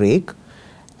 in Greek,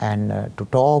 and to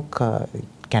talk it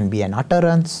can be an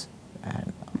utterance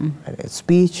and a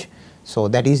speech. So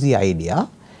that is the idea.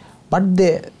 But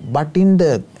in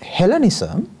the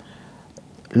Hellenism,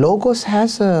 logos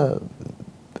has a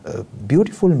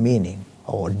beautiful meaning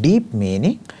or deep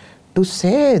meaning, to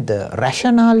say the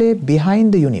rationale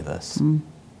behind the universe,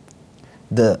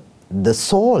 the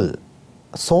soul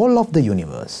of the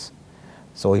universe.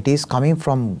 So it is coming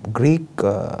from Greek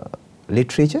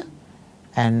literature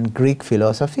and Greek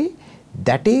philosophy.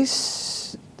 That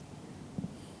is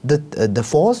the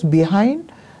force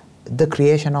behind the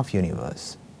creation of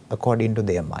universe, according to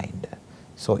their mind.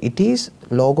 So it is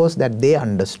logos that they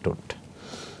understood.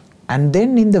 And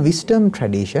then in the wisdom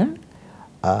tradition,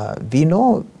 we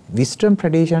know wisdom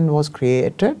tradition was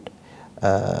created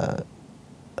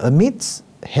amidst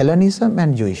Hellenism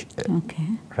and Jewish,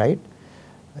 right?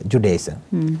 Judaism.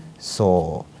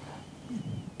 So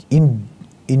in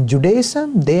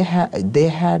Judaism they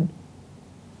had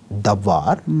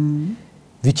Davar,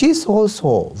 which is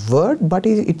also word, but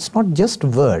it's not just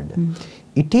word.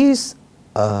 It is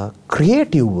a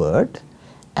creative word,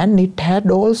 and it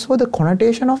had also the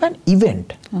connotation of an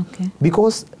event.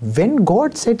 Because when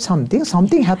God said something,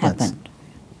 something happens.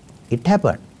 It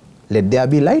happened. Let there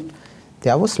be light,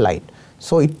 there was light.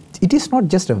 So it is not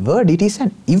just a word, it is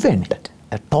an event,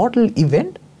 a total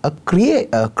event, a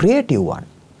creative one.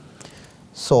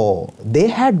 So they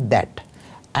had that,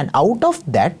 and out of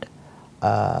that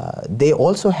they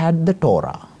also had the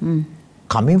Torah,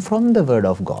 coming from the word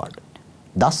of God.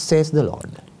 Thus says the Lord,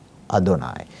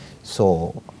 Adonai.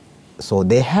 So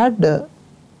they had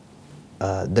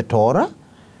the Torah,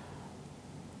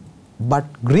 but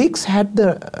Greeks had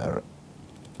the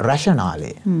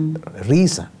rationale,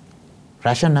 reason,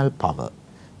 rational power,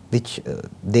 which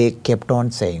they kept on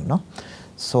saying. No,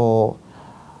 so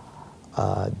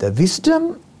the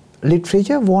wisdom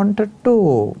literature wanted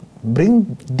to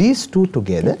bring these two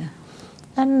together,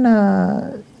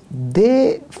 and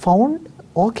they found,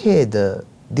 okay,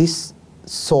 this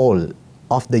soul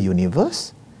of the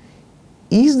universe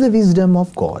is the wisdom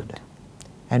of God.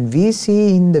 And we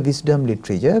see in the wisdom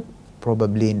literature,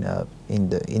 probably in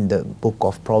the book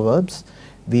of Proverbs,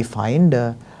 we find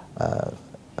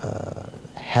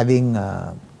having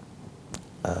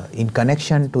in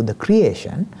connection to the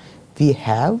creation, we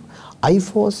have I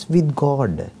was with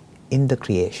God in the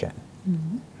creation,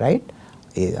 right?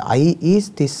 I is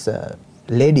this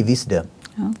lady wisdom,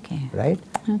 right?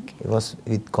 It was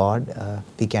with God.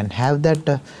 We can have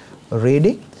that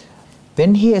reading.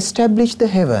 When he established the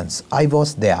heavens, I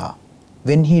was there.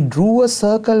 When he drew a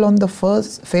circle on the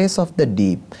first face of the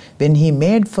deep, when he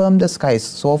made firm the skies,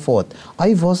 so forth,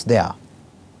 I was there.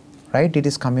 Right? It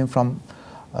is coming from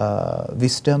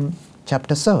Wisdom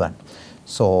chapter 7.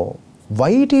 So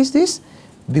why it is this?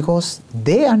 Because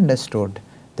they understood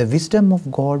the wisdom of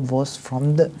God was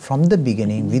from the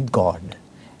beginning with God,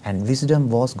 and wisdom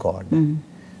was God.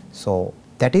 So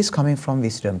that is coming from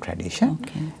wisdom tradition.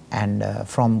 And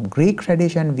from Greek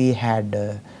tradition we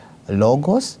had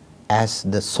logos as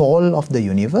the soul of the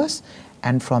universe,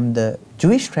 and from the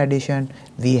Jewish tradition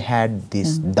we had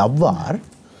this Davar.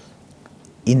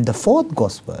 In the fourth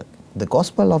gospel, the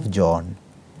Gospel of John,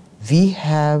 we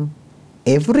have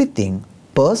everything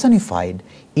personified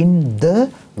in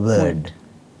the Word.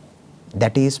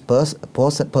 That is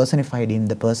personified in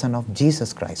the person of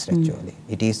Jesus Christ actually.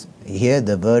 It is here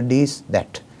the Word is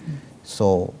that.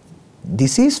 So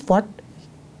this is what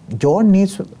John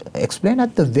needs to explain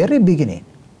at the very beginning.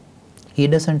 He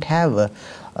doesn't have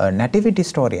a nativity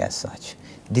story as such.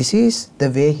 This is the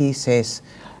way he says,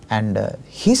 and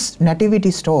his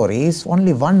nativity story is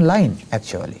only one line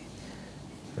actually,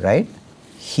 right?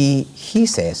 He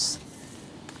says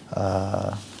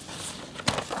at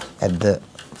the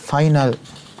final,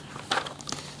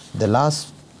 the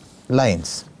last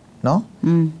lines, no?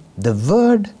 The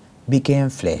Word became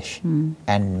flesh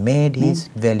and made his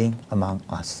dwelling among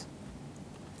us.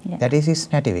 Yeah. That is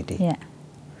his nativity, Yeah.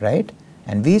 right?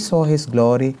 And we saw his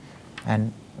glory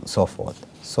and so forth.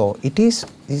 So it is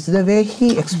the way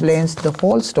he explains the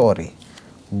whole story.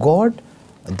 God,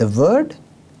 the Word,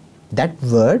 that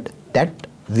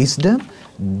wisdom,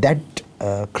 that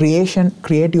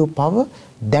creative power,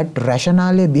 that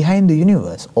rationale behind the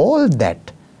universe, all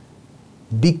that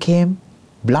became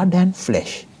blood and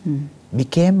flesh,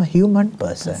 became a human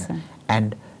person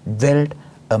and dwelt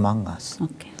among us.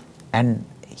 Okay. And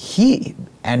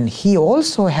he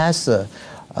also has a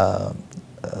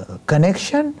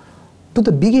connection to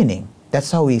the beginning.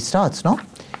 That's how he starts, no?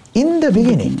 In the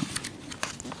beginning.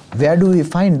 Where do we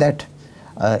find that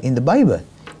in the Bible?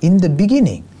 In the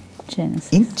beginning.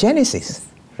 Genesis. In Genesis,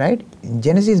 right? In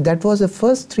Genesis, that was the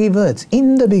first three words,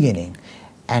 in the beginning,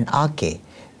 and arche.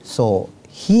 So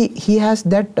he has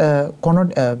that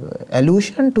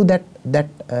allusion to that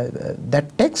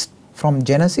text from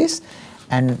Genesis,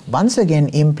 and once again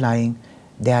implying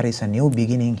there is a new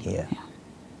beginning here.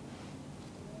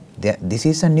 This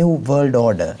is a new world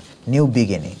order, new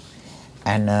beginning,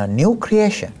 and a new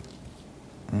creation.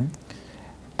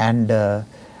 And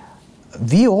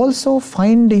we also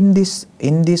find in this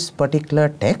particular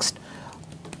text,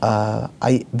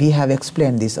 we have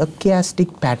explained this, a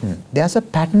chiastic pattern. There's a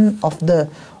pattern of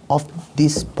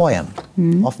this poem,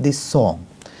 of this song.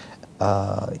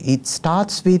 It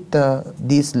starts with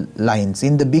these lines.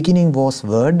 In the beginning was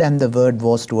Word, and the Word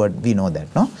was to Word. We know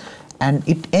that, no? And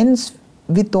it ends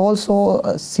with also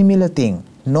a similar thing.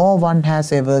 No one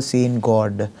has ever seen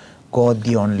God, God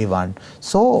the only one.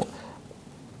 So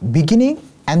beginning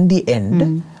and the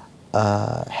end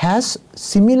has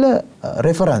similar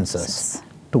references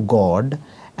to God,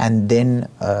 and then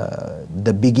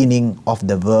the beginning of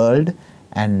the world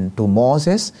and to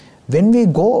Moses. When we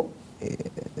go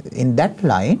in that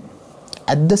line,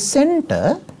 at the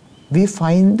center we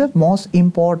find the most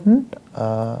important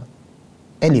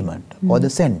element or the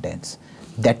sentence.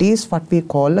 That is what we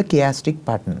call a chiastic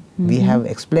pattern. We have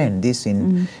explained this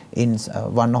in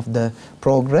one of the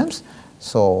programs.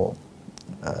 So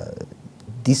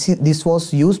this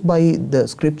was used by the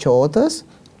scripture authors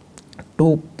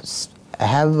to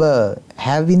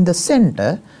have in the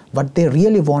center what they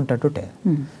really wanted to tell.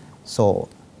 So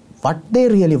what they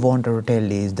really wanted to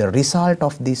tell is the result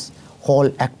of this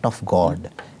whole act of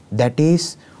God. That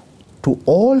is, to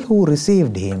all who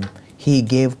received him, he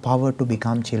gave power to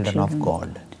become children of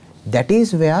God. That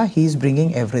is where he is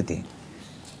bringing everything,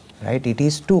 right? It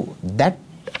is to that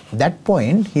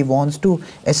point he wants to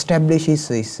establish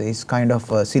his kind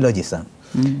of syllogism.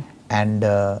 And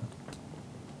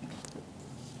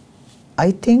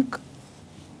I think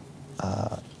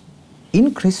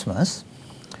in Christmas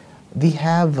we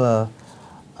have our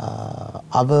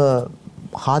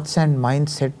hearts and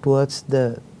minds set towards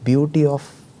the beauty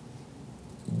of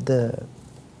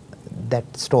that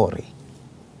story,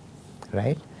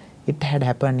 right? It had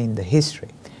happened in the history,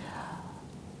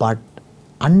 but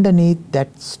underneath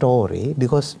that story,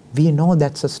 because we know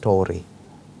that's a story,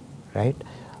 right?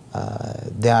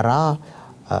 There are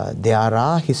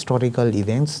historical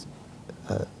events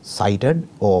cited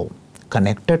or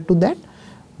connected to that,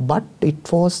 but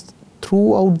it was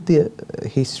throughout the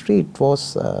history, it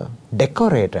was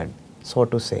decorated, so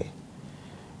to say.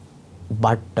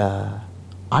 But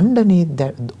underneath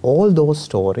that, all those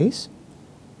stories,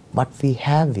 what we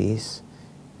have is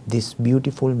this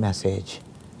beautiful message,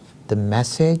 the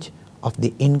message of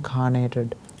the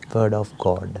incarnated Word of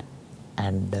God.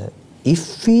 And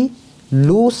if we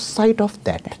lose sight of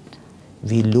that,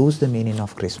 we lose the meaning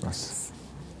of Christmas.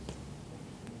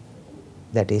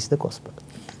 That is the gospel.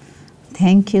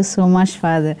 Thank you so much,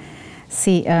 Father.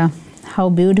 See how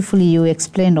beautifully you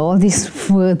explained all these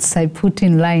words I put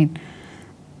in line.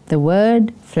 The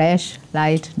Word, flesh,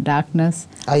 light, darkness,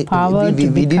 power to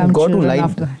become didn't go to children light.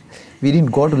 of God. We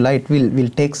didn't go to light. We'll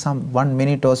take some 1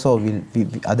 minute or so.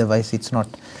 Otherwise it's not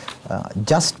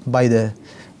just by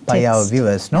our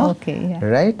viewers, no? Okay, yeah.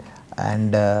 Right?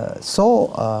 And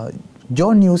so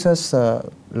John uses a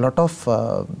lot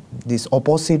of these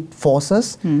opposite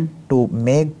forces to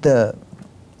make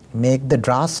the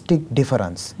drastic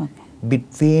difference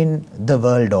between the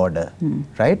world order,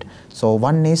 right? So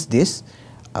one is this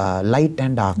light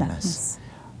and darkness.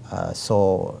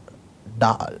 So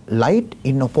light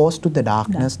in opposed to the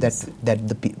darkness that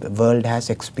the world has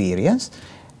experienced,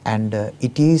 and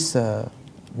it is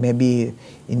maybe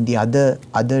in the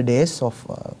other days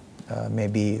of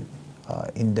maybe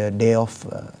in the day of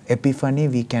Epiphany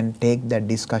we can take that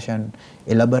discussion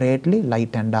elaborately,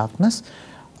 light and darkness,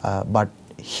 but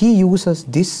he uses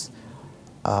this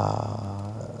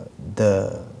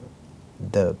the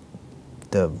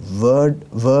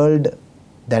world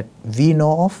that we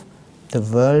know of, the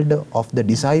world of the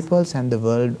disciples and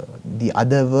the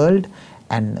other world,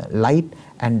 and light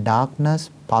and darkness,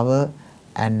 power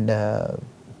and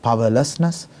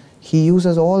powerlessness. He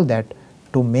uses all that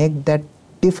to make that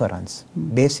difference,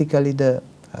 basically the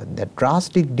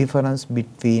drastic difference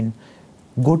between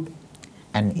good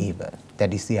and evil.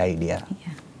 That is the idea.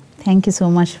 Yeah. Thank you so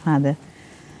much, Father.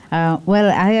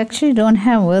 Well, I actually don't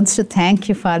have words to thank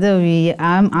you, Father.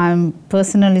 I'm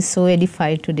personally so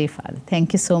edified today, Father.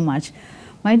 Thank you so much.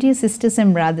 My dear sisters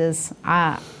and brothers,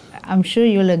 I'm sure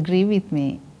you'll agree with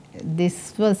me.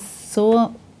 This was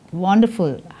so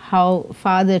wonderful how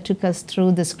Father took us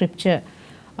through the scripture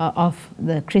of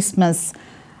the Christmas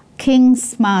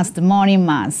King's Mass, the morning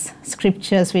Mass,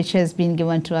 scriptures which has been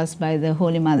given to us by the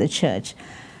Holy Mother Church.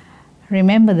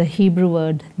 Remember the Hebrew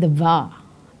word, Davar,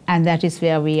 and that is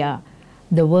where we are,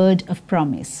 the word of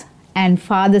promise. And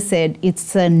Father said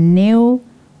it's a new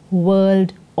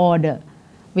world order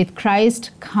with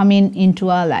Christ coming into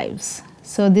our lives.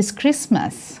 So this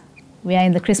Christmas, we are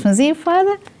in the Christmas Eve,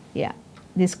 Father? Yeah,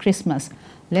 this Christmas,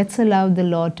 let's allow the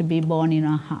Lord to be born in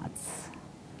our hearts.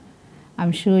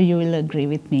 I'm sure you will agree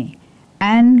with me.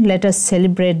 And let us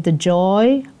celebrate the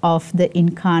joy of the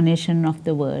incarnation of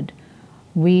the Word.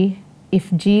 If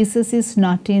Jesus is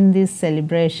not in this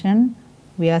celebration,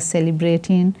 we are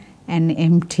celebrating an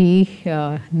empty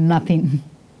nothing.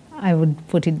 I would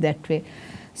put it that way.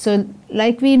 So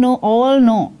like we all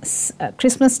know,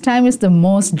 Christmas time is the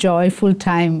most joyful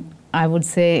time, I would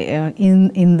say,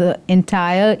 in the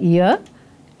entire year,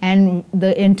 and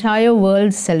the entire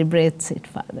world celebrates it,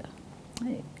 Father.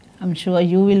 I'm sure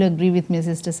you will agree with me,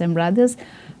 sisters and brothers.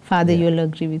 Father, you will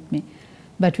agree with me.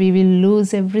 But we will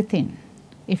lose everything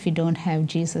if we don't have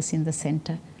Jesus in the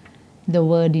center, the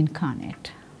Word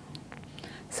incarnate.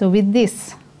 So with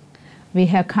this, we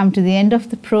have come to the end of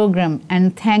the program,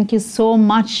 and thank you so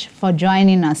much for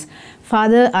joining us.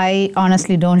 Father, I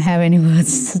honestly don't have any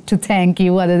words to thank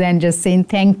you other than just saying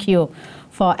thank you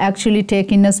for actually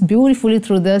taking us beautifully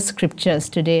through the scriptures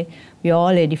today. We are all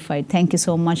edified. Thank you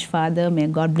so much, Father. May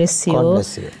God bless you. God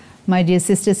bless you. My dear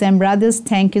sisters and brothers,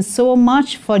 thank you so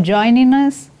much for joining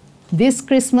us this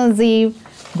Christmas Eve,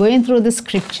 going through the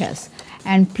scriptures.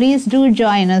 And please do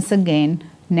join us again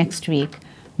next week.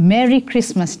 Merry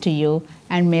Christmas to you,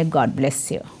 and may God bless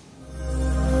you.